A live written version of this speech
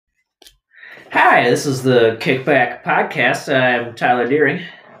Hi, this is the Kickback Podcast. I'm Tyler Deering.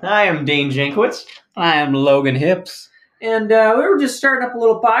 I am Dane Jankowicz. I am Logan Hips. And we were just starting up a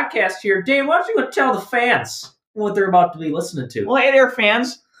little podcast here. Dane, why don't you go tell the fans what they're about to be listening to? Well, hey there,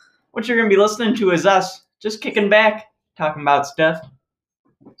 fans. What you're going to be listening to is us just kicking back, talking about stuff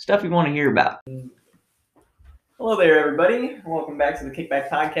you want to hear about. Hello there, everybody. Welcome back to the Kickback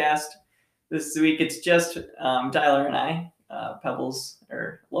Podcast. This week it's just Tyler and I. Pebbles,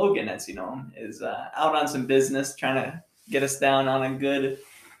 or Logan as you know him, is out on some business trying to get us down on a good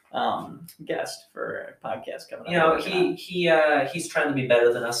guest for a podcast coming up. You know, he's trying to be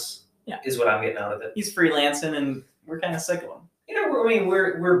better than us. Yeah, is what I'm getting out of it. He's freelancing, and we're kind of sick of him. You know,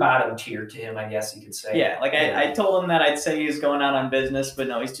 we're bottom tier to him, I guess you could say. Yeah, I told him that I'd say he was going out on business, but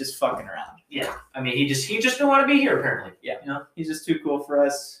no, he's just fucking around. Yeah, I mean, he just don't want to be here apparently. Yeah, you know, he's just too cool for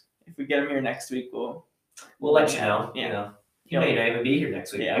us. If we get him here next week, we'll let you know. Yeah. You know, he may not even be here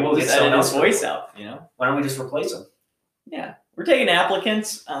next week. Yeah, we'll just edit his voice out. You know, why don't we just replace him? Yeah, we're taking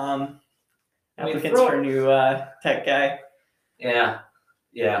applicants. Applicants for a new tech guy.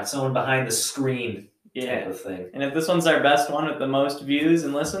 Yeah, someone behind the screen. Type of thing. And if this one's our best one with the most views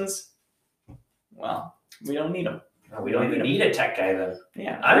and listens, well, we don't need them. No, we don't even need a tech guy then.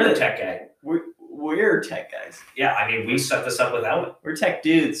 Yeah, I'm the tech guy. We're tech guys. Yeah, I mean, we set this up without it. We're tech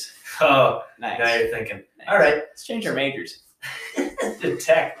dudes. Oh, nice. Now you're thinking. Nice. All right, let's change our majors. The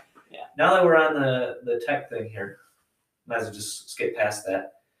tech. Yeah. Now that we're on the tech thing here, might as well just skip past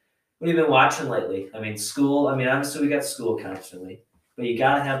that. What have you been watching lately? I mean, school. I mean, obviously we got school constantly, but you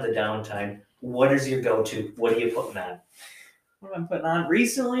gotta have the downtime. What is your go-to? What are you putting on? What am I putting on?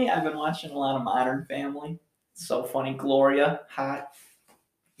 Recently, I've been watching a lot of Modern Family. It's so funny. Gloria, hot.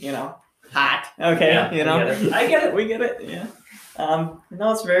 You know, hot. Okay, yeah, you know. I get it. We get it. Yeah.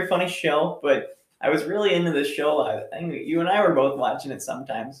 No, it's a very funny show, but I was really into this show. I think you and I were both watching it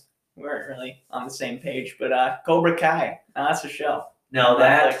sometimes. We weren't really on the same page, but Cobra Kai. Now that's a show. No,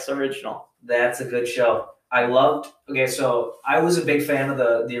 that's original. That's a good show. I loved. Okay, so I was a big fan of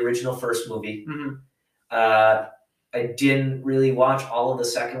the original first movie. Mm-hmm. I didn't really watch all of the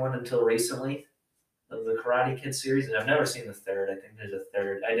second one until recently, of the Karate Kid series, and I've never seen the third. I think there's a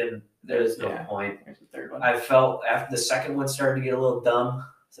third. There's no point. There's a third one. I felt after the second one started to get a little dumb,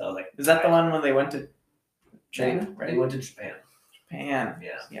 so I was like, is that the one when they went to China? They went to Japan. Yeah.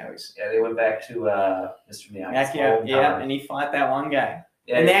 Yeah, they went back to Mr. Miyagi's yeah, and he fought that one guy.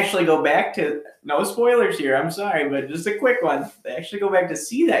 Yeah, and they actually go back to, no spoilers here, I'm sorry, but just a quick one. They actually go back to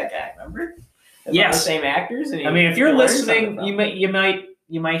see that guy, remember? Yes. The same actors. And I mean, if you're listening, you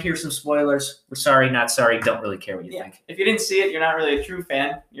might hear some spoilers. We're sorry, not sorry. Don't really care what you think. If you didn't see it, you're not really a true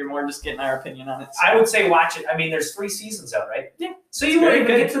fan. You're more just getting our opinion on it. So. I would say watch it. I mean, there's 3 seasons out, right? Yeah. So you won't even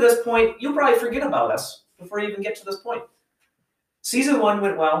get to this point. You'll probably forget about us before you even get to this point. Season 1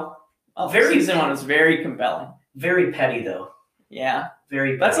 went well. Season 1 was very compelling. Very petty, though. Yeah.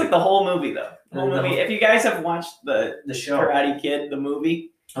 Very petty. That's like the whole movie, though. If you guys have watched the show Karate Kid, the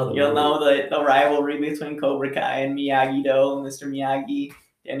movie, you'll know the rivalry between Cobra Kai and Miyagi-Do, Mr. Miyagi,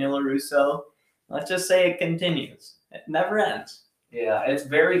 Daniel LaRusso. Let's just say it continues. It never ends. Yeah, it's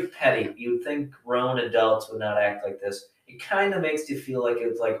very petty. You'd think grown adults would not act like this. It kind of makes you feel like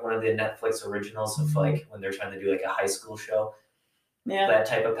it's like one of the Netflix originals of like when they're trying to do like a high school show. Yeah. That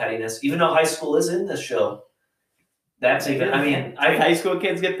type of pettiness. Even though high school is in this show. That's even, I mean... high school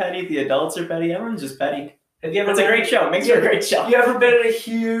kids get petty, the adults are petty, everyone's just petty. Have you ever it's a great show. It makes it a great show. You ever been in a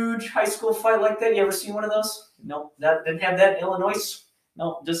huge high school fight like that? You ever seen one of those? Nope. That didn't have that in Illinois?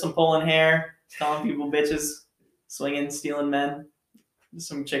 Nope. Just some pulling hair, calling people bitches, swinging, stealing men. Just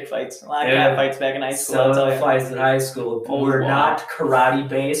some chick fights. A lot of guy fights back in high school. Some fights in high school were not karate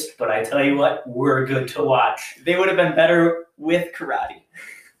based, but I tell you what, we're good to watch. They would have been better with karate.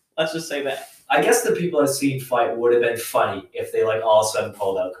 Let's just say that. I guess the people I've seen fight would have been funny if they like all of a sudden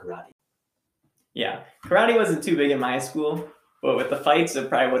pulled out karate. Yeah. Karate wasn't too big in my school, but with the fights, it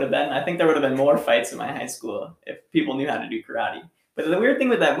probably would have been. I think there would have been more fights in my high school if people knew how to do karate. But the weird thing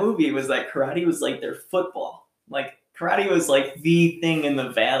with that movie was that karate was like their football. Like, karate was like the thing in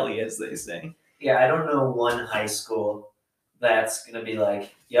the valley, as they say. Yeah, I don't know one high school that's going to be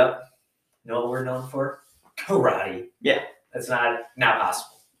like, yep, you know what we're known for? Karate. Yeah. That's not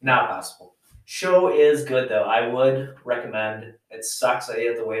possible. Not possible. Show is good, though. I would recommend. It sucks that you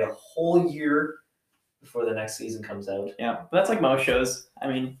have to wait a whole year before the next season comes out. Yeah, but that's like most shows. I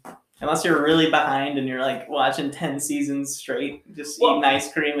mean, unless you're really behind and you're like watching 10 seasons straight, just eating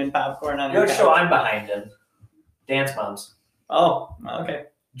ice cream and popcorn on your couch. Show I'm behind in? Dance Moms. Oh, okay.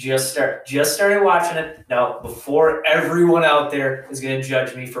 Just started watching it. Now, before everyone out there is going to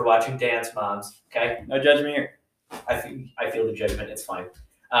judge me for watching Dance Moms, okay? No judgment here. I feel the judgment. It's fine.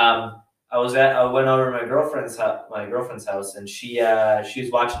 I went over to my girlfriend's house, and she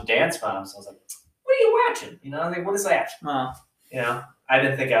was watching Dance Moms. I was like, "What are you watching? You know, like, what is that?" You know, I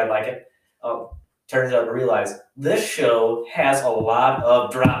didn't think I'd like it. Oh, turns out to realize this show has a lot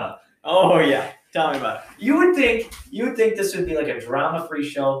of drama. Oh yeah, tell me about it. You would think this would be like a drama-free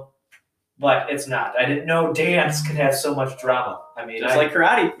show, but it's not. I didn't know dance could have so much drama. I mean, Just like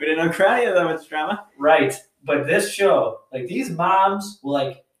karate, we didn't know karate had that much drama. Right, but this show, like these moms will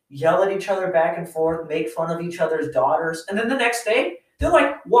like yell at each other back and forth, make fun of each other's daughters, and then the next day they're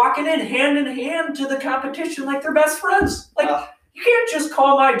like walking in hand to the competition like they're best friends. Like you can't just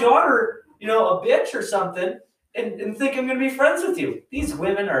call my daughter, you know, a bitch or something and think I'm gonna be friends with you. These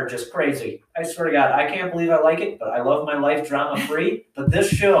women are just crazy. I swear to God, I can't believe I like it, but I love my life drama free. But this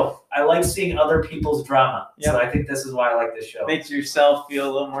show, I like seeing other people's drama. Yep. So I think this is why I like this show. Makes yourself feel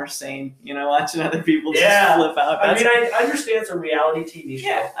a little more sane, you know, watching other people just flip out. I mean, I understand it's a reality TV show.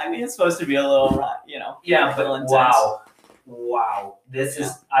 Yeah, I mean, it's supposed to be a little, you know. Yeah, but wow. This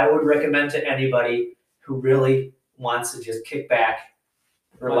is, I would recommend to anybody who really wants to just kick back,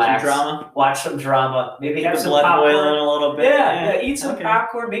 relax, watch some drama, maybe have some blood popcorn. boiling a little bit. Yeah, eat some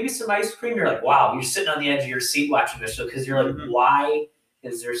popcorn, maybe some ice cream. You're like, wow, you're sitting on the edge of your seat watching this show because you're like, why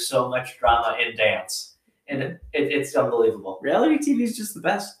is there so much drama in dance? And it's unbelievable. Reality TV is just the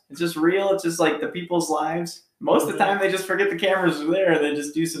best. It's just real. It's just like the people's lives. Most of the time, they just forget the cameras are there and they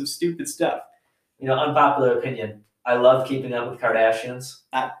just do some stupid stuff. You know, unpopular opinion. I love Keeping Up with Kardashians.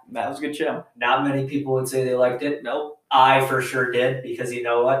 That was a good show. Not many people would say they liked it. Nope. I for sure did, because you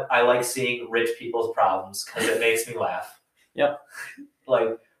know what? I like seeing rich people's problems because it makes me laugh. Yep.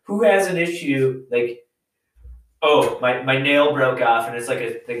 Like, who has an issue like, oh, my nail broke off and it's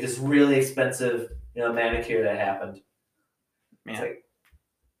like this really expensive, you know, manicure that happened. Man. It's like,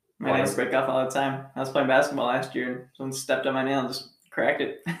 my nails break off all the time. I was playing basketball last year and someone stepped on my nail and just cracked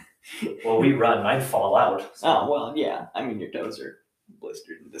it. Well, we run. Mine fall out. So. Oh, well, yeah. I mean, your toes are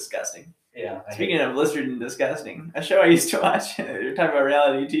blistered and disgusting. Yeah. Speaking of blistered and disgusting, a show I used to watch, you're talking about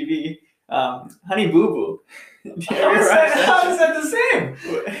reality TV, Honey Boo Boo. How is that the same?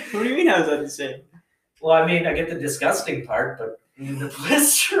 What do you mean, how is that the same? Well, I mean, I get the disgusting part, but the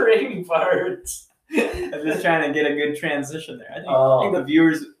blistering part. I'm just trying to get a good transition there. I think the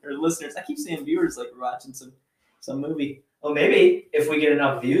viewers or listeners, I keep saying viewers like we're watching some movie. Well, maybe if we get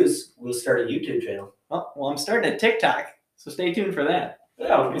enough views, we'll start a YouTube channel. Oh, well, I'm starting a TikTok, so stay tuned for that.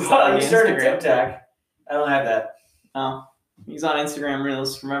 Oh, you started TikTok. I don't have that. Oh, he's on Instagram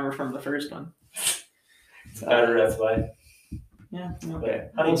Reels, remember, from the first one. It's better, that's why. Yeah, okay.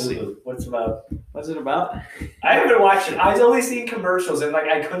 Honey Boo Boo, what's it about? What's it about? I haven't watched it. I've only seen commercials, and like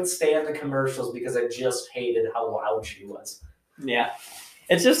I couldn't stand the commercials because I just hated how loud she was. Yeah.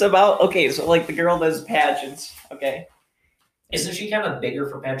 It's just about, okay, so like the girl does pageants, okay? Isn't she kind of bigger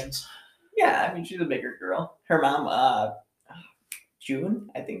for pageants? Yeah, I mean, she's a bigger girl. Her mom, June,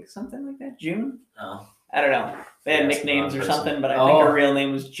 I think, something like that. June? Oh. I don't know. They had nicknames or something, but I think her real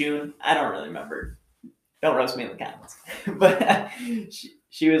name was June. I don't really remember. Don't roast me in the comments. But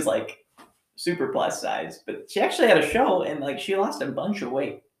she was like super plus size, but she actually had a show and like she lost a bunch of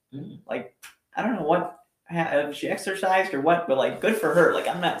weight. Like, I don't know what, if she exercised or what, but like good for her. Like,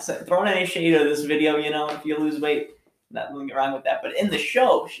 I'm not throwing any shade of this video, you know, if you lose weight, nothing wrong with that. But in the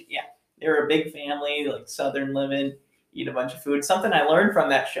show, they were a big family, like Southern living, eat a bunch of food. Something I learned from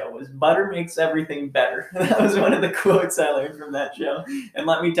that show was butter makes everything better. That was one of the quotes I learned from that show. And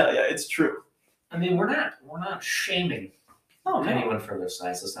let me tell you, it's true. I mean, we're not shaming anyone for their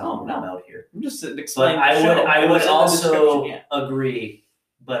size. That's not what I'm out here. I'm just explaining. But I would also agree.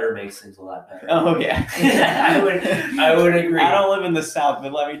 Butter makes things a lot better. Oh yeah, I would agree. I don't live in the South,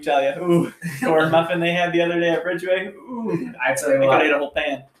 but let me tell you, ooh, corn muffin they had the other day at Bridgeway. Ooh, I tell you what, I could eat a whole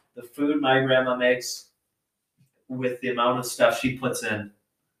pan. The food my grandma makes, with the amount of stuff she puts in,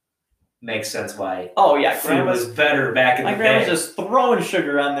 makes sense why. Oh yeah, food was better back in the day. My grandma's just throwing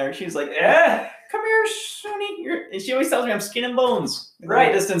sugar on there. She's like, come here, Shuni. And she always tells me I'm skin and bones.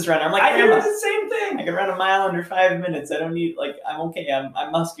 Right, distance runner. I'm like, I Grandma, do the same thing. I can run a mile under 5 minutes. I don't need I'm okay.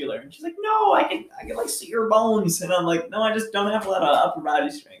 I'm muscular. And she's like, no, I can like see your bones. And I'm like, no, I just don't have a lot of upper body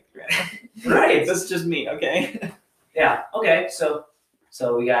strength, Grandma. Right, that's just me. Okay. Yeah. Okay. So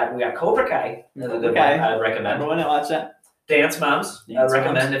we got Cobra Kai. Another good one I'd recommend. Everyone watch that. Dance Moms. I'd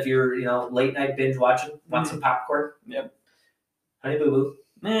recommend if you're late night binge watching, want some popcorn. Yep. Honey Boo Boo.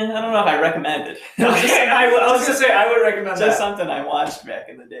 I don't know if I recommend it. Okay, I was gonna say I would recommend just something I watched back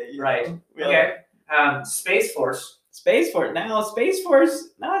in the day. Right. Okay. Space Force. Now Space Force.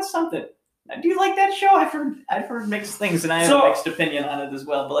 Now it's something. Do you like that show? I've heard mixed things, and I have a mixed opinion on it as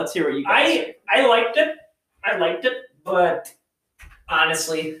well. But let's hear what you guys say. I liked it, but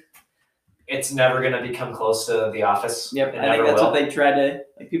honestly, it's never gonna become close to The Office. Yep, It I think never that's will. what they try to,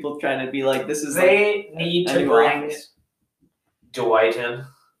 like, people trying to be like, this is They like need a to new bring Office. Dwight in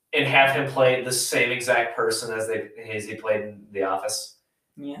and have him play the same exact person as he played in The Office.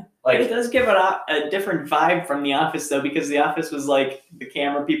 Yeah, Like it does give it a different vibe from The Office, though, because The Office was like the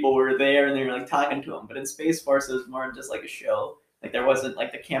camera people were there and they were like talking to him, but in Space Force it was more just like a show. Like there wasn't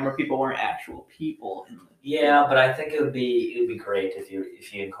like the camera people weren't actual people. yeah, but I think it would be great if you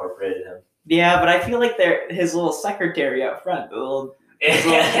incorporated him. Yeah, but I feel like his little secretary out front,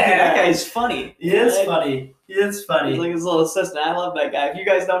 that guy's funny. He is funny. He is funny. He's like his little assistant. I love that guy. If you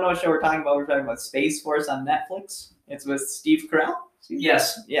guys don't know what show we're talking about Space Force on Netflix. It's with Steve Carell.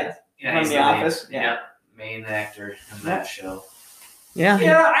 Yes. Yeah. Yeah, From he's The Office. Main, Yeah. Main actor in that show. Yeah,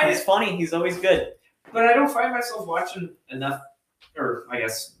 he's funny. He's always good. But I don't find myself watching enough, or I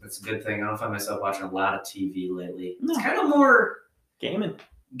guess that's a good thing. I don't find myself watching a lot of TV lately. No. It's kind of more Gaming.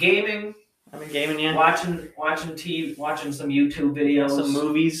 I mean, gaming, yeah. Watching TV, watching some YouTube videos, some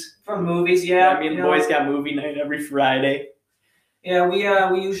movies. From movies, yeah. Me and the boys got movie night every Friday.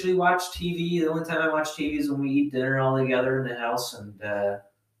 Yeah, we usually watch TV. The only time I watch TV is when we eat dinner all together in the house and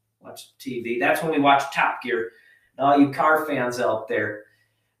watch TV. That's when we watch Top Gear. All you car fans out there,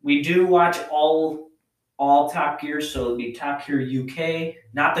 we do watch all Top Gear. So it'll be Top Gear UK,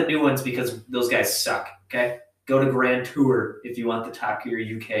 not the new ones because those guys suck. Okay, go to Grand Tour if you want the Top Gear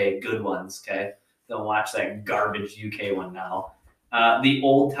UK good ones. Okay, don't watch that garbage UK one now. The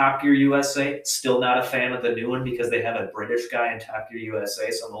old Top Gear USA, still not a fan of the new one because they have a British guy in Top Gear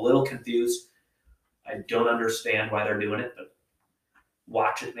USA, so I'm a little confused. I don't understand why they're doing it, but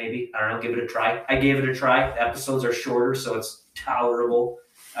watch it maybe. I don't know, give it a try. I gave it a try. The episodes are shorter, so it's tolerable,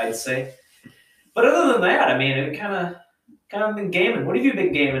 I'd say. But other than that, I mean, it kind of been gaming. What have you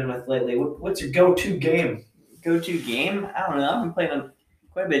been gaming with lately? What's your go-to game? Go-to game? I don't know. I've been playing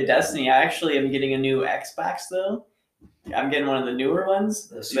quite a bit of Destiny. I actually am getting a new Xbox, though. I'm getting one of the newer ones.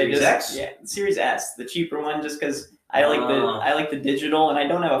 The Series X? Yeah, Series S, the cheaper one, just because I like the digital, and I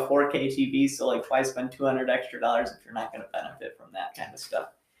don't have a 4K TV, so like why spend $200 extra if you're not going to benefit from that kind of stuff?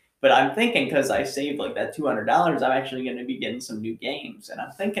 But I'm thinking because I saved like that $200, I'm actually going to be getting some new games, and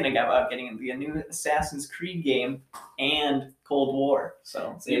I'm thinking about getting a new Assassin's Creed game and Cold War.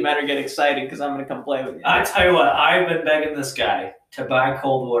 So you better get excited because I'm going to come play with you. I tell you what, I've been begging this guy to buy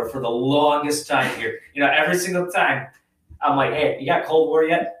Cold War for the longest time here. You know, every single time. I'm like, hey, you got Cold War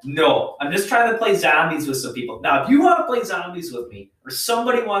yet? No. I'm just trying to play zombies with some people. Now, if you want to play zombies with me, or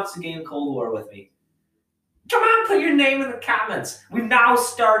somebody wants to game Cold War with me, come on, put your name in the comments. We've now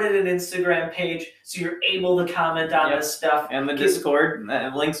started an Instagram page, so you're able to comment on this stuff. And the Discord,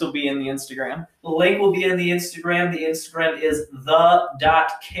 links will be in the Instagram. The link will be in the Instagram. The Instagram is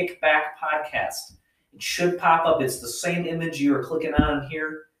the.kickbackpodcast. It should pop up. It's the same image you are clicking on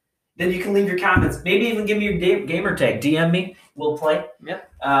here. Then you can leave your comments. Maybe even give me your gamer tag. DM me. We'll play.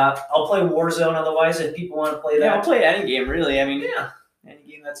 Yep. I'll play Warzone otherwise if people want to play that. Yeah, I'll play any game, really. I mean, yeah. Any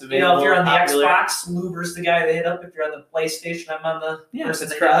game that's available. You know, if you're on the popular. Xbox, Luber's the guy to hit up. If you're on the PlayStation, I'm on the... Yeah, if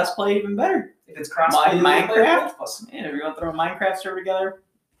it's cross-play, even better. If it's cross-play, Minecraft? Yeah, if you want to throw a Minecraft server together,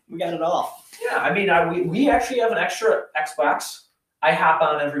 we got it all. Yeah, I mean, we actually have an extra Xbox. I hop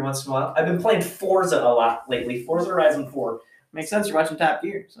on every once in a while. I've been playing Forza a lot lately. Forza Horizon 4. Makes sense. You're watching Top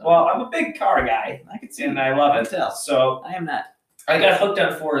Gear. So. Well, I'm a big car guy. I can see, and I love it. Tell. So I am not. I got hooked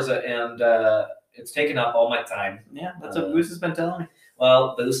on Forza, and it's taken up all my time. Yeah, that's what Goose has been telling me.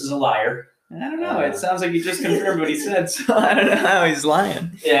 Well, Goose is a liar. I don't know. It sounds like you just confirmed what he said, so I don't know how he's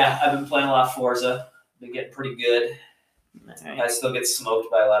lying. Yeah, I've been playing a lot of Forza. Been getting pretty good. Right. I still get smoked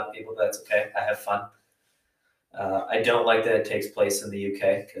by a lot of people, but that's okay. I have fun. I don't like that it takes place in the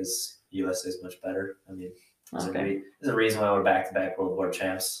UK because US is much better. I mean, there's a reason why we're back-to-back World War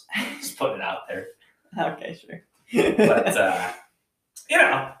champs. Just putting it out there. Okay, sure. But, you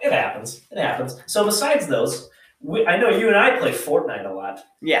know, it happens. It happens. So besides those, I know you and I play Fortnite a lot.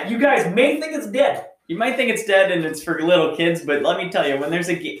 Yeah. You guys may think it's dead. You might think it's dead and it's for little kids, but let me tell you, when there's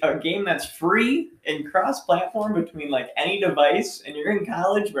a game that's free and cross-platform between like any device, and you're in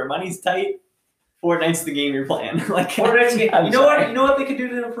college where money's tight, Fortnite's the game you're playing. Like Fortnite's the game. You know what they could do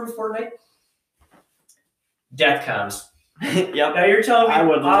to improve Fortnite? Death comms. Yep. Now you're telling me I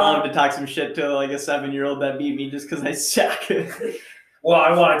would love to talk some shit to like a 7-year-old that beat me just because I suck. Well,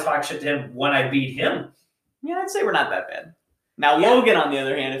 I want to talk shit to him when I beat him. Yeah, I'd say we're not that bad. Now Logan, on the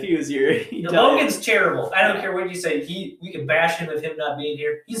other hand, if he was here, Logan's terrible. I don't care what you say. We can bash him with him not being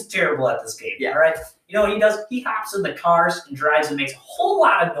here. He's terrible at this game. Yeah. All right. You know what he does? He hops in the cars and drives and makes a whole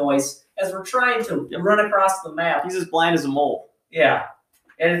lot of noise as we're trying to run across the map. He's as blind as a mole. Yeah.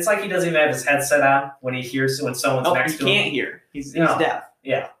 And it's like he doesn't even have his headset on when he hears when someone's next to him. He can't hear. He's deaf.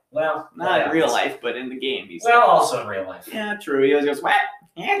 Yeah. Well, Not in real life, but in the game. Also in real life. Yeah, true. He always goes, what?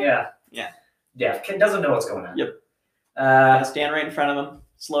 Yeah. Kid doesn't know what's going on. Yep. Stand right in front of him.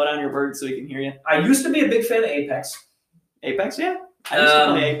 Slow down your bird so he can hear you. I used to be a big fan of Apex. Apex, yeah. I used to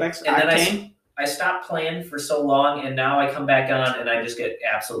play Apex. And then I stopped playing for so long, and now I come back on, and I just get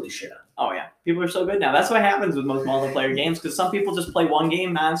absolutely shit on. Oh, yeah. People are so good now. That's what happens with most multiplayer games, because some people just play one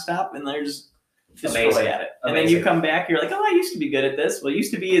game nonstop, and they're just destroyed at it. And then you come back, you're like, oh, I used to be good at this. Well,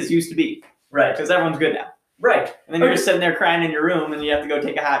 used to be is used to be. Right. Because everyone's good now. Right. And then you're just sitting there crying in your room, and you have to go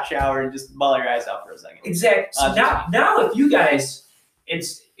take a hot shower and just bawl your eyes out for a second. Exactly. So now if you guys,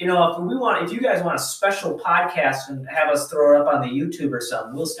 it's, if you guys want a special podcast and have us throw it up on the YouTube or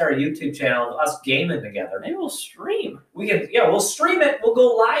something, we'll start a YouTube channel of us gaming together. Maybe we'll stream. We'll stream it. We'll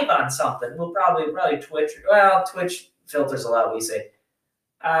go live on something. We'll probably Twitch. Well, Twitch filters a lot, we say.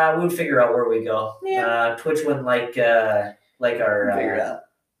 We'll figure out where we go. Yeah. Twitch wouldn't like our figure it out.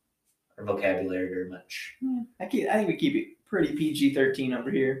 Our vocabulary very much. Yeah. I think we keep it pretty PG-13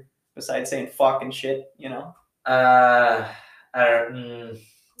 over here. Besides saying fuck and shit,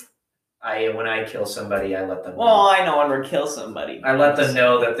 When I kill somebody, I let them know. Well, I know when we kill somebody. I let them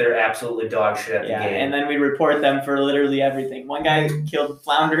know that they're absolutely dog shit at the game. And then we report them for literally everything. One guy killed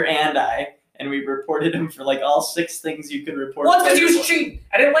Flounder and I, and we reported him for like all 6 things you could report. What? Because he was cheating.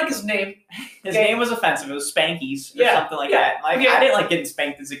 I didn't like his name. His name was offensive. It was Spankies or something like that. I didn't like getting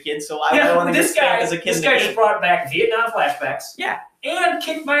spanked as a kid, so I don't want to get spanked as a kid. This guy just brought back Vietnam flashbacks. Yeah. And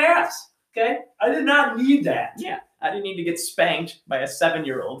kicked my ass. Okay? I did not need that. Yeah. I didn't need to get spanked by a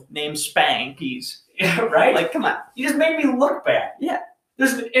 7-year-old named Spankies. Yeah, right? Like, come on. You just made me look bad. Yeah.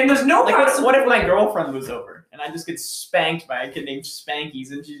 There's no like, what if my girlfriend was over and I just get spanked by a kid named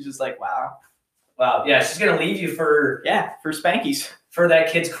Spankies and she's just like, wow. Wow. Yeah, she's going to leave you for Spankies. For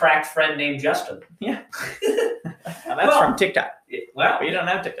that kid's cracked friend named Justin. Yeah. That's from TikTok. Well, but you don't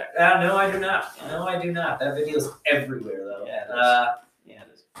have TikTok. No, I do not. That video's everywhere, though. Yeah, it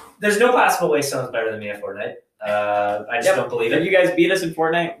is. There's no possible way someone's better than me at Fortnite. I just don't believe it. If you guys beat us in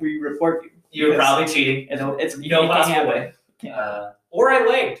Fortnite, we report you. You're probably cheating. It's no possible way. Or I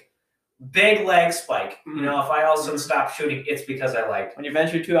lagged. Big lag spike. Mm-hmm. If I also stop shooting, it's because I lagged. When you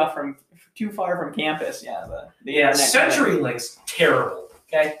venture too far from campus, CenturyLink's terrible.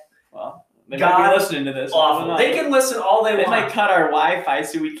 Okay. Well, they might be listening to this. Awful. They can listen all they want. They might cut our Wi-Fi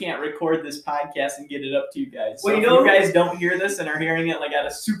so we can't record this podcast and get it up to you guys. So well, if you guys don't hear this and are hearing it like at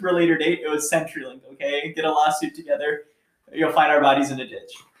a super later date, it was CenturyLink. Okay, get a lawsuit together. You'll find our bodies in a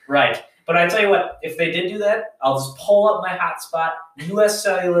ditch. Right. But I tell you what, if they did do that, I'll just pull up my hotspot. US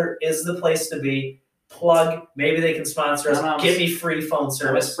Cellular is the place to be. Plug. Maybe they can sponsor us. Give me free phone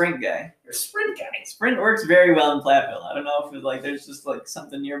service. I'm a Sprint guy. You're a Sprint guy. Sprint works very well in Platteville. I don't know if there's just like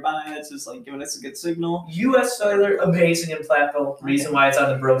something nearby that's just like giving us a good signal. US Cellular, amazing in Platteville. Reason why it's on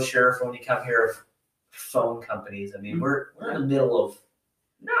the brochure for when you come here of phone companies. I mean, we're in the middle of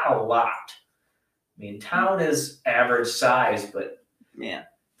not a lot. I mean, town is average size, but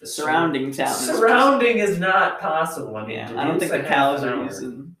the surrounding town. Surrounding is not possible. I mean, I don't think the cows are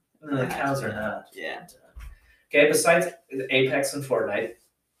using. No, the cows are not. Yeah. Okay, besides Apex and Fortnite,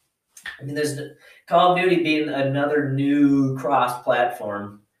 I mean, there's Call of Duty being another new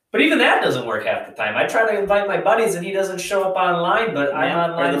cross-platform. But even that doesn't work half the time. I try to invite my buddies and he doesn't show up online, but I'm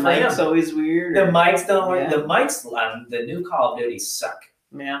online for him. The mic's always weird. The mics don't work. The mics on the new Call of Duty suck.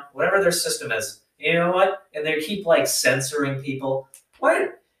 Yeah. Whatever their system is. You know what? And they keep censoring people. Why?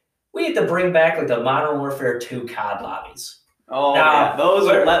 We need to bring back the Modern Warfare 2 COD lobbies. Oh, those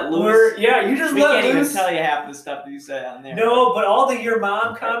are let loose. You just we let can't loose. even tell you half the stuff that you say on there. No, but all your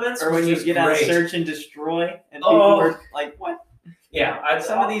mom comments. Or when you get on search and destroy, and people were like, "What?" Yeah,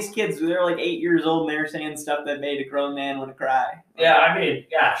 some of these kids, they're like 8 years old, and they're saying stuff that made a grown man want to cry. Yeah, I mean,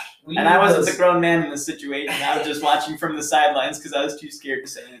 gosh. And I wasn't the grown man in this situation. I was just watching from the sidelines because I was too scared to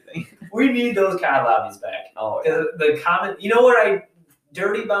say anything. We need those COD lobbies back. Oh, yeah. The comment. You know what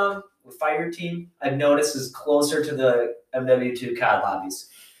Dirty Bomb Fire Team I've noticed is closer to the MW2 COD lobbies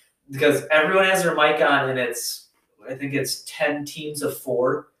because everyone has their mic on and I think it's 10 teams of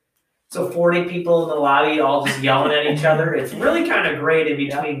 4. So 40 people in the lobby all just yelling at each other. It's really kind of great in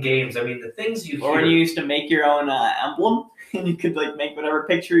between games. I mean, the things you hear. Or when you used to make your own emblem and you could make whatever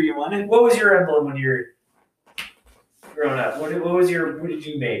picture you wanted. What was your emblem when you were growing up? What did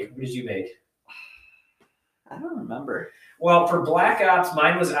you make? I don't remember. Well, for Black Ops,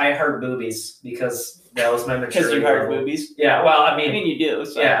 mine was I Heart Boobies because that was my maturity. Because you heart boobies? Yeah, well, I mean you do.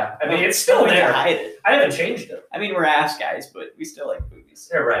 So yeah, I mean, it's still there. Hide it. I haven't changed it. I mean, we're ass guys, but we still like boobies.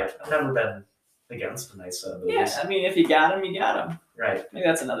 You're right. I've never been against a nice boobies. Yeah, I mean, if you got them, you got them. Right. Maybe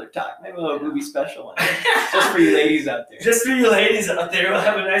that's another talk. Maybe we'll have a booby special one. Just for you ladies out there. Just for you ladies out there, we'll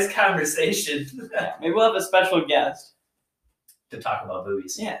have a nice conversation Yeah, maybe we'll have a special guest. to talk about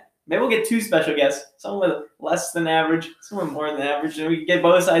boobies. Yeah. Maybe we'll get 2 special guests. Someone with less than average, someone more than average, and we can get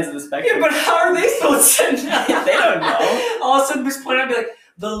both sides of the spectrum. Yeah, but how are they supposed to know? They don't know. All of a sudden, this point, I'd be like,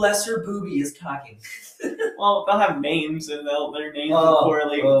 the lesser boobie is talking. Well, they'll have names, and their names will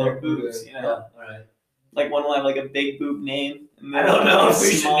correlate with their boobs. You know, Yeah, all right. like one will have like a big boob name. And I don't know if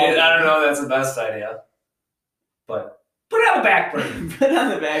we should do small that. I don't know if that's the best idea. But put it on the back burner. Put it on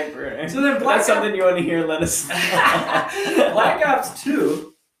the back burner. So then If Black that's something you want to hear, let us know. Black Ops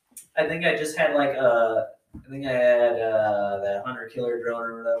 2, I think I just had like that hunter killer drone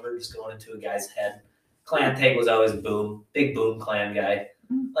or whatever just going into a guy's head. Clan tag was always boom. Big boom clan guy.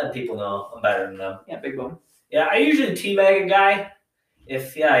 Let people know I'm better than them. Yeah, big boom. Yeah, I usually teabag a guy.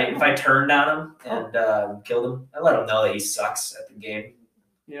 If I turned on him and killed him, I let him know that he sucks at the game.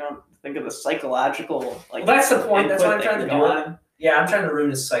 You don't think of the psychological Well, that's the point. That's what I'm input trying to that do. you're going. Yeah, I'm trying to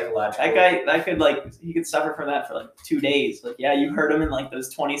ruin his psychological. That guy, he could suffer from that for like 2 days. Like, yeah, you hurt him in like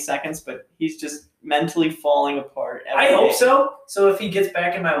those 20 seconds, but he's just mentally falling apart. I hope so. So if he gets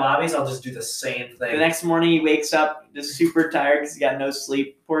back in my lobbies, I'll just do the same thing. The next morning he wakes up just super tired because he got no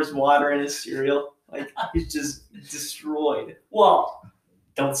sleep, pours water in his cereal. Like, he's just destroyed. Well,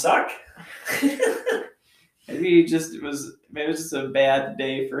 don't suck. Maybe it was just a bad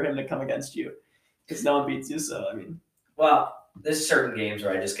day for him to come against you because no one beats you. So, I mean. Well, there's certain games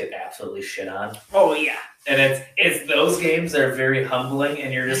where I just get absolutely shit on. Oh, yeah. And it's those games that are very humbling,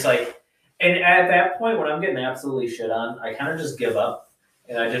 and you're just like, and at that point when I'm getting absolutely shit on, I kind of just give up,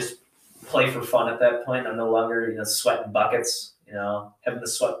 and I just play for fun at that point. I'm no longer, sweating buckets, having the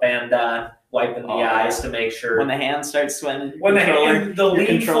sweatband on, wiping the eyes to make sure. When the hand starts sweating. When the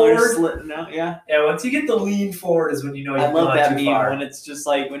lean forward. Slitting out, yeah. Yeah, once you get the lean forward is when you know you've I love gone that too meme far. when it's just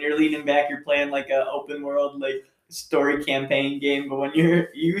like when you're leaning back, you're playing like an open world like story campaign game, but when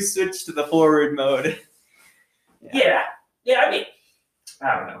you switch to the forward mode. Yeah. I mean,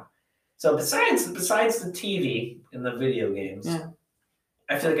 I don't know. So besides the TV and the video games,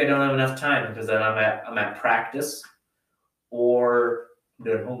 I feel like I don't have enough time because then I'm at practice or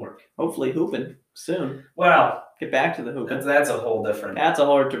doing homework. Hopefully hooping soon. Well, get back to the hooping. That's a whole different. That's a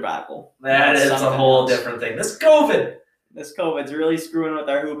whole debacle. That is a whole different thing. This COVID's really screwing with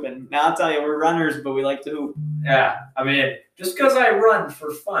our hooping. Now I'll tell you, we're runners, but we like to hoop. Yeah, I mean, just because I run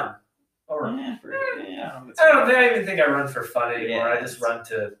for fun. Or I don't even think I run for fun anymore. I just run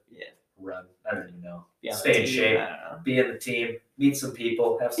to run. I don't even know. Stay in shape, be in the team, meet some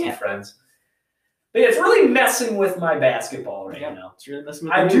people, have some friends. But it's really messing with my basketball right now. It's really messing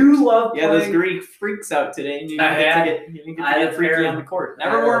with I do love playing. those Greek freaks out today. And you didn't get to get freaky on the court.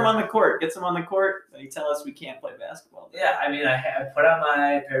 Never wore them on the court. Get them on the court. They tell us we can't play basketball. Yeah, I mean, I put on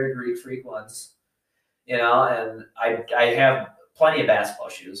my pair of Greek freak ones, and I have plenty of basketball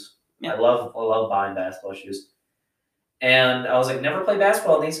shoes. Yeah. I love buying basketball shoes. And I was like, never play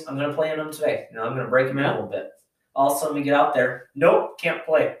basketball in these. I'm going to play in them today. I'm going to break them in a little bit. All of a sudden we get out there. Nope, can't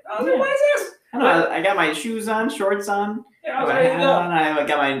play. I was like, what is this? I got my shoes on, shorts on. Yeah, I was ready to go. I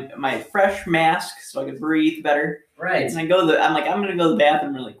got my fresh mask so I could breathe better. Right. And I'm going to go to the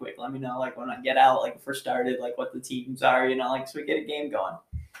bathroom really quick. Let me know, when I get out, if we're started, what the teams are, so we get a game going.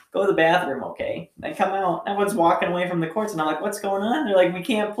 Go to the bathroom, okay? And I come out, everyone's walking away from the courts, and I'm like, what's going on? They're like, we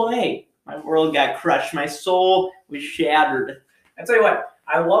can't play. My world got crushed. My soul was shattered. I tell you what,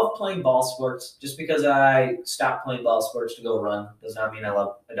 I love playing ball sports. Just because I stopped playing ball sports to go run does not mean I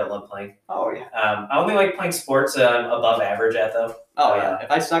don't love playing. Oh, yeah. I only like playing sports I'm above average at, though. Oh, yeah.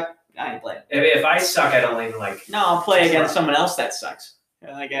 If I suck, I ain't playing. If I suck, I don't even like. No, I'll play against someone else that sucks.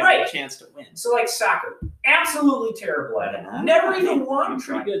 I got a chance to win. So, soccer, absolutely terrible at it. Never even won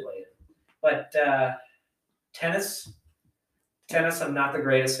pretty good at it. But tennis, I'm not the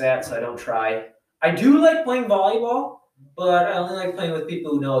greatest at, so I don't try. I do like playing volleyball, but I only like playing with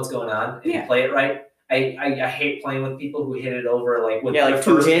people who know what's going on and play it right. I hate playing with people who hit it over with their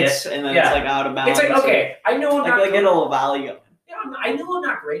 2 first hits hit. and then it's out of bounds. It's okay, I know I'm not great. Get a little volley going. Yeah, I know I'm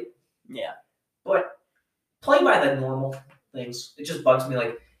not great. Yeah. But play by the normal things. It just bugs me.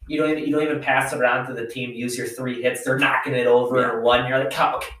 You don't even pass it around to the team. Use your 3 hits. They're knocking it over in 1. You're like,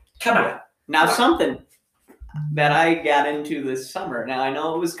 come on. Now something that I got into this summer. Now I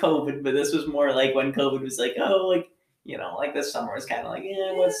know it was COVID, but this was more when COVID was this summer was kind of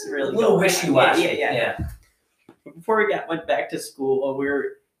what's really a little wishy-washy. Yeah. Before we went back to school, we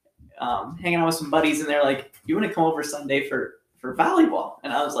were hanging out with some buddies, and they're like, "You want to come over Sunday for volleyball?"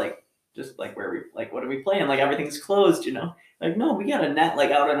 And I was like, "Just where we what are we playing? Everything's closed, And Like, no, we got a net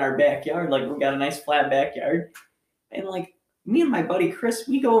like out in our backyard. Like, we got a nice flat backyard. And like me and my buddy Chris,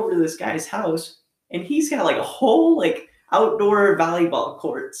 we go over to this guy's house, and he's got like a whole like outdoor volleyball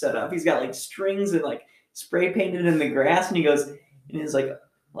court set up. He's got like strings and like spray painted in the grass, and he goes, and he's like,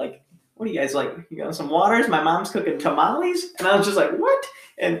 what do you guys like? You got some waters? My mom's cooking tamales, and I was just like, what?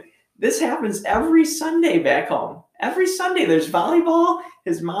 And this happens every Sunday back home. Every Sunday there's volleyball.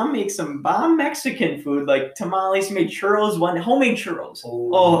 His mom makes some bomb Mexican food like tamales. He made churros, homemade churros.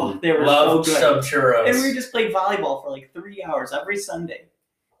 Ooh, Oh, they were so good. Some churros. And we just played volleyball for like 3 hours every Sunday.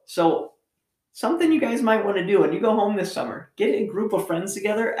 So something you guys might want to do when you go home this summer, get a group of friends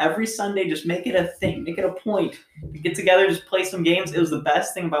together every Sunday. Just make it a thing. Make it a point. Get together, just play some games. It was the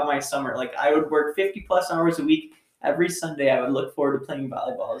best thing about my summer. Like I would work 50 plus hours a week. Every Sunday I would look forward to playing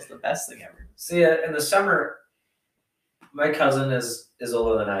volleyball. It was the best thing ever. See, in the summer, my cousin is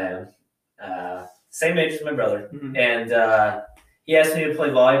older than I am. Same age as my brother. Mm-hmm. And he asked me to play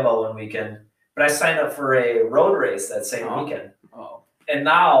volleyball one weekend, but I signed up for a road race that same weekend. Oh. And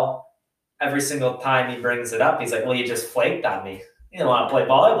now, every single time he brings it up, he's like, well, you just flaked on me. You don't want to play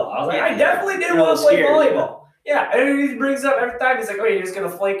volleyball. I was like, I definitely did want to play volleyball. Yeah, and he brings it up every time. He's like, oh, you're just going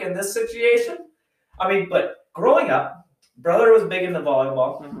to flake in this situation? I mean, but growing up, brother was big into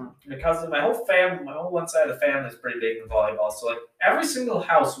volleyball. Mm-hmm. Because my whole family, my whole one side of the family is pretty big in volleyball. So like every single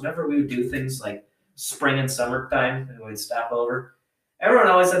house, whenever we would do things like spring and summertime, and we'd stop over, everyone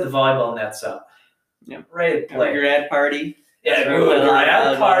always had the volleyball nets up. Yeah, ready to play. Grad party. Yeah,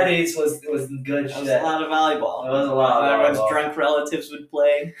 grad parties was good shit. It was a lot of volleyball. It was a lot of volleyball. Everyone's drunk relatives would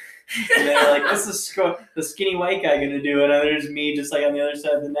play. And they were like, what's the skinny white guy gonna do? And then there's me just like on the other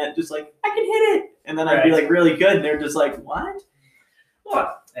side of the net, just like, I can hit it. And then I'd be like really good, and they're just like, what?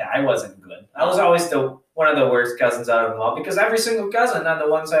 What? Yeah, I wasn't good. I was always one of the worst cousins out of them all because every single cousin on the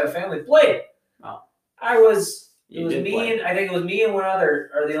one side of the family played. Oh. It was me and I think it was me and one other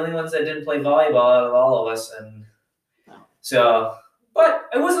are the only ones that didn't play volleyball out of all of us, and so. But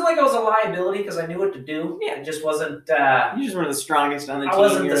it wasn't like I was a liability because I knew what to do. Yeah, it just wasn't. You just were the strongest on the team. I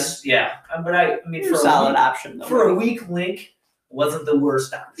wasn't but I mean, for a solid option though. For a weak link, wasn't the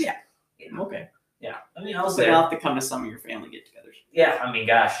worst option. Yeah. Okay. Yeah, I mean, I was there. You'll have to come to some of your family get-togethers. Yeah, I mean,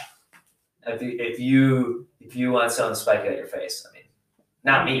 gosh, if you want someone to spike it at your face, I mean,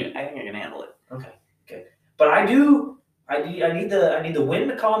 not me. I think I can handle it. Okay. But I need the wind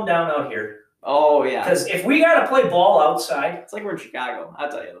to calm down out here. Oh yeah. Because if we gotta play ball outside, it's like we're in Chicago. I'll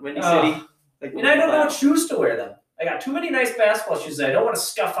tell you, the Windy City. Like, and I don't know what shoes to wear them. I got too many nice basketball shoes that I don't want to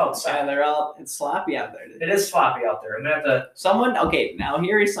scuff outside. Yeah, it's sloppy out there. It is sloppy out there. I'm gonna have to. Okay, now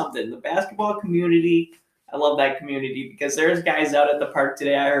here is something. The basketball community, I love that community because there's guys out at the park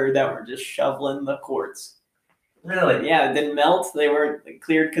today I heard that were just shoveling the courts. Really? Yeah, it didn't melt. They weren't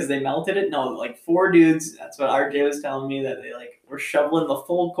cleared because they melted it. No, like 4 dudes. That's what RJ was telling me, that they were shoveling the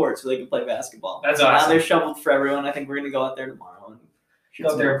full court so they could play basketball. That's awesome. Now they're shoveled for everyone. I think we're gonna go out there tomorrow and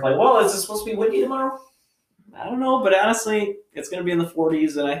go out there and play. Well, is it supposed to be windy tomorrow? I don't know, but honestly, it's going to be in the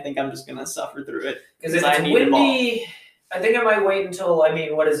 40s, and I think I'm just going to suffer through it. Because if it's windy, I think I might wait until,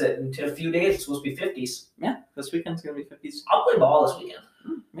 what is it, until a few days. It's supposed to be 50s. Yeah, this weekend's going to be 50s. I'll play ball this weekend.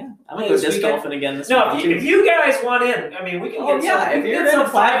 Yeah, I'm going to go disc golfing again this weekend. No, if you guys want in, I mean, we can get some. If you're in a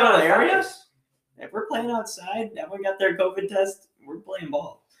 5 areas, if we're playing outside, everyone got their COVID test, we're playing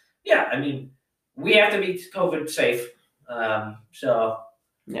ball. Yeah, I mean, we have to be COVID safe. So.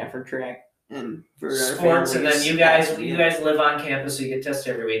 Yeah, for track. And for sports, and then you guys live on campus, so you get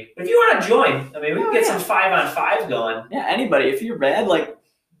tested every week. But if you want to join, I mean, we can get some 5-on-5s going. Yeah, anybody. If you're bad, a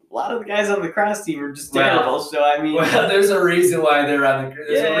lot of the guys on the cross team are just terrible. So I mean, there's a reason why they're on the.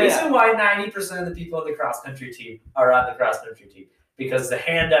 There's a reason why 90% of the people on the cross country team are on the cross country team, because the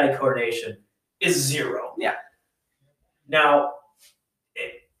hand-eye coordination is 0. Yeah. Now,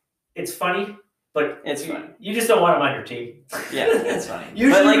 it's funny. But it's funny. You just don't want them on your team. Yeah, it's funny.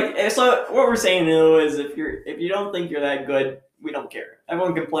 But so what we're saying though is if you don't think you're that good, we don't care.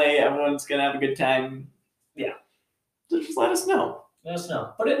 Everyone can play. Everyone's gonna have a good time. Yeah. So just let us know. Let us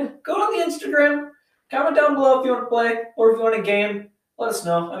know. Go to the Instagram. Comment down below if you want to play or if you want a game. Let us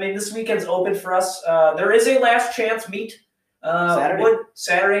know. I mean, this weekend's open for us. There is a last chance meet.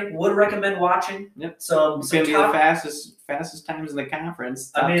 Saturday. Would recommend watching. Yep. So it's gonna be the fastest times in the conference.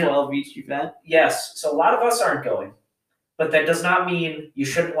 Top 12 each event. Yes. So a lot of us aren't going, but that does not mean you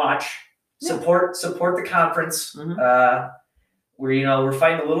shouldn't watch. Yeah. Support the conference. Mm-hmm. We're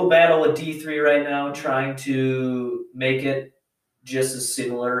fighting a little battle with D3 right now, trying to make it just as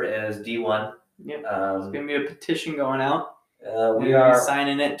similar as D1. Yep. There's gonna be a petition going out. We are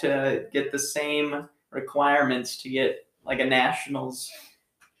signing it to get the same requirements to get a nationals.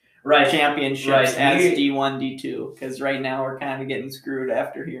 Right. championships Right. as D1, D2, because right now we're kind of getting screwed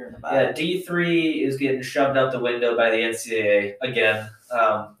after hearing about Yeah, it. D3 is getting shoved out the window by the NCAA again.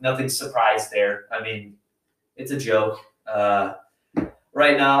 Nothing surprised there. I mean, it's a joke.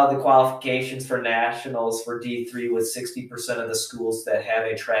 Right now, the qualifications for nationals for D3 with 60% of the schools that have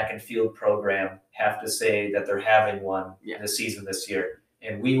a track and field program have to say that they're having one this season this year.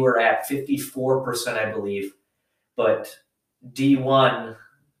 And we were at 54%, I believe. But D1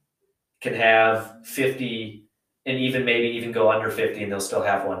 can have 50 and maybe even go under 50 and they'll still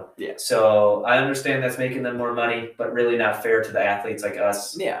have one. Yeah. So I understand that's making them more money, but really not fair to the athletes like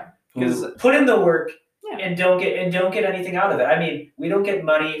us. Yeah. Who put in the work Yeah. and don't get anything out of it. I mean, we don't get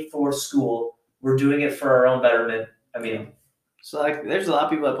money for school. We're doing it for our own betterment. I mean, so like, there's a lot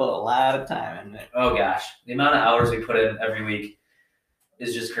of people that put a lot of time in it. Oh gosh, the amount of hours we put in every week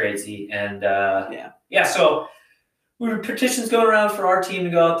is just crazy. And so we have petitions going around for our team to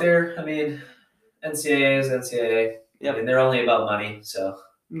go out there. I mean, NCAA is NCAA. Yep. And they're only about money. So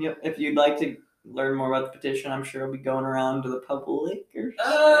Yep. If you'd like to learn more about the petition, I'm sure it'll be going around to the public or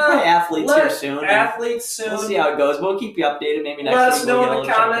athletes here soon. Athletes soon. We'll see how it goes. We'll keep you updated. Maybe next week. Let us know we'll in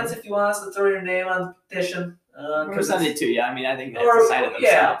the comments if you want us to throw your name on the petition. We'll send it to you. I mean, I think that's decided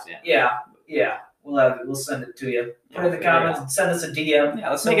themselves. Yeah. We'll send it to you. Put it in the comments and send us a DM. Yeah,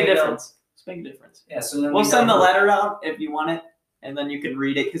 let's make a difference. Let's make a difference. Yeah, so then we'll send the letter out if you want it, and then you can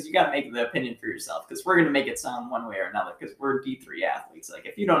read it because you got to make the opinion for yourself. Because we're gonna make it sound one way or another. Because we're D3 athletes. Like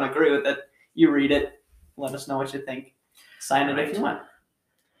if you don't agree with it, you read it. Let us know what you think. Sign it if you want.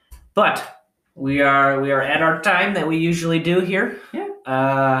 But we are at our time that we usually do here.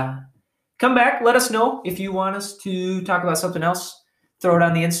 Yeah. Come back. Let us know if you want us to talk about something else. Throw it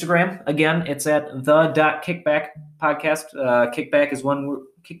on the Instagram. Again, it's at the.kickback podcast. Kickback is one word.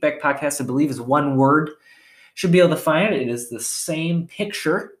 Kickback podcast, I believe, is one word. Should be able to find it. It is the same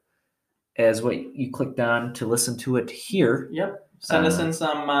picture as what you clicked on to listen to it here. Yep. Send us in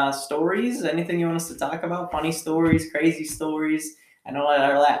some stories. Anything you want us to talk about? Funny stories, crazy stories. I know at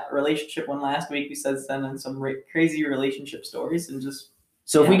our relationship one last week, we said send in some crazy relationship stories and just.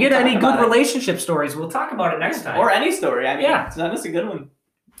 So if we get any good relationship stories, we'll talk about it next time. Or any story. I mean, send us a good one.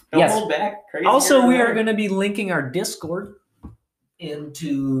 Don't hold back. Crazy also, we are going to be linking our Discord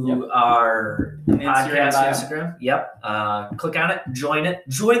into our podcast Instagram. Yep. Click on it. Join it.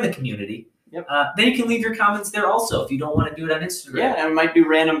 Join the community. Yep. Then you can leave your comments there also if you don't want to do it on Instagram. Yeah, and we might do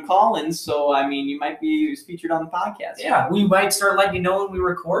random call-ins, so I mean, you might be featured on the podcast. Yeah, we might start letting you know when we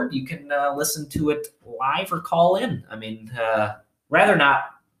record. You can listen to it live or call in. I mean, rather not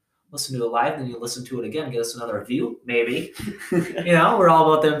listen to it live than you listen to it again. Get us another view, maybe. We're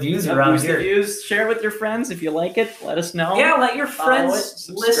all about them views around here. Views. Share with your friends if you like it. Let us know. Yeah, let your friends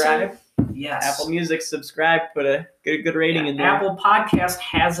subscribe. Listen. Yes. Apple Music, subscribe. Put a good rating in there. Apple Podcast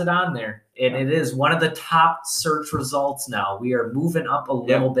has it on there, and it is one of the top search results now. We are moving up a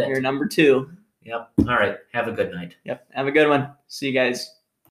little bit. You're number 2. Yep. All right. Have a good night. Yep. Have a good one. See you guys.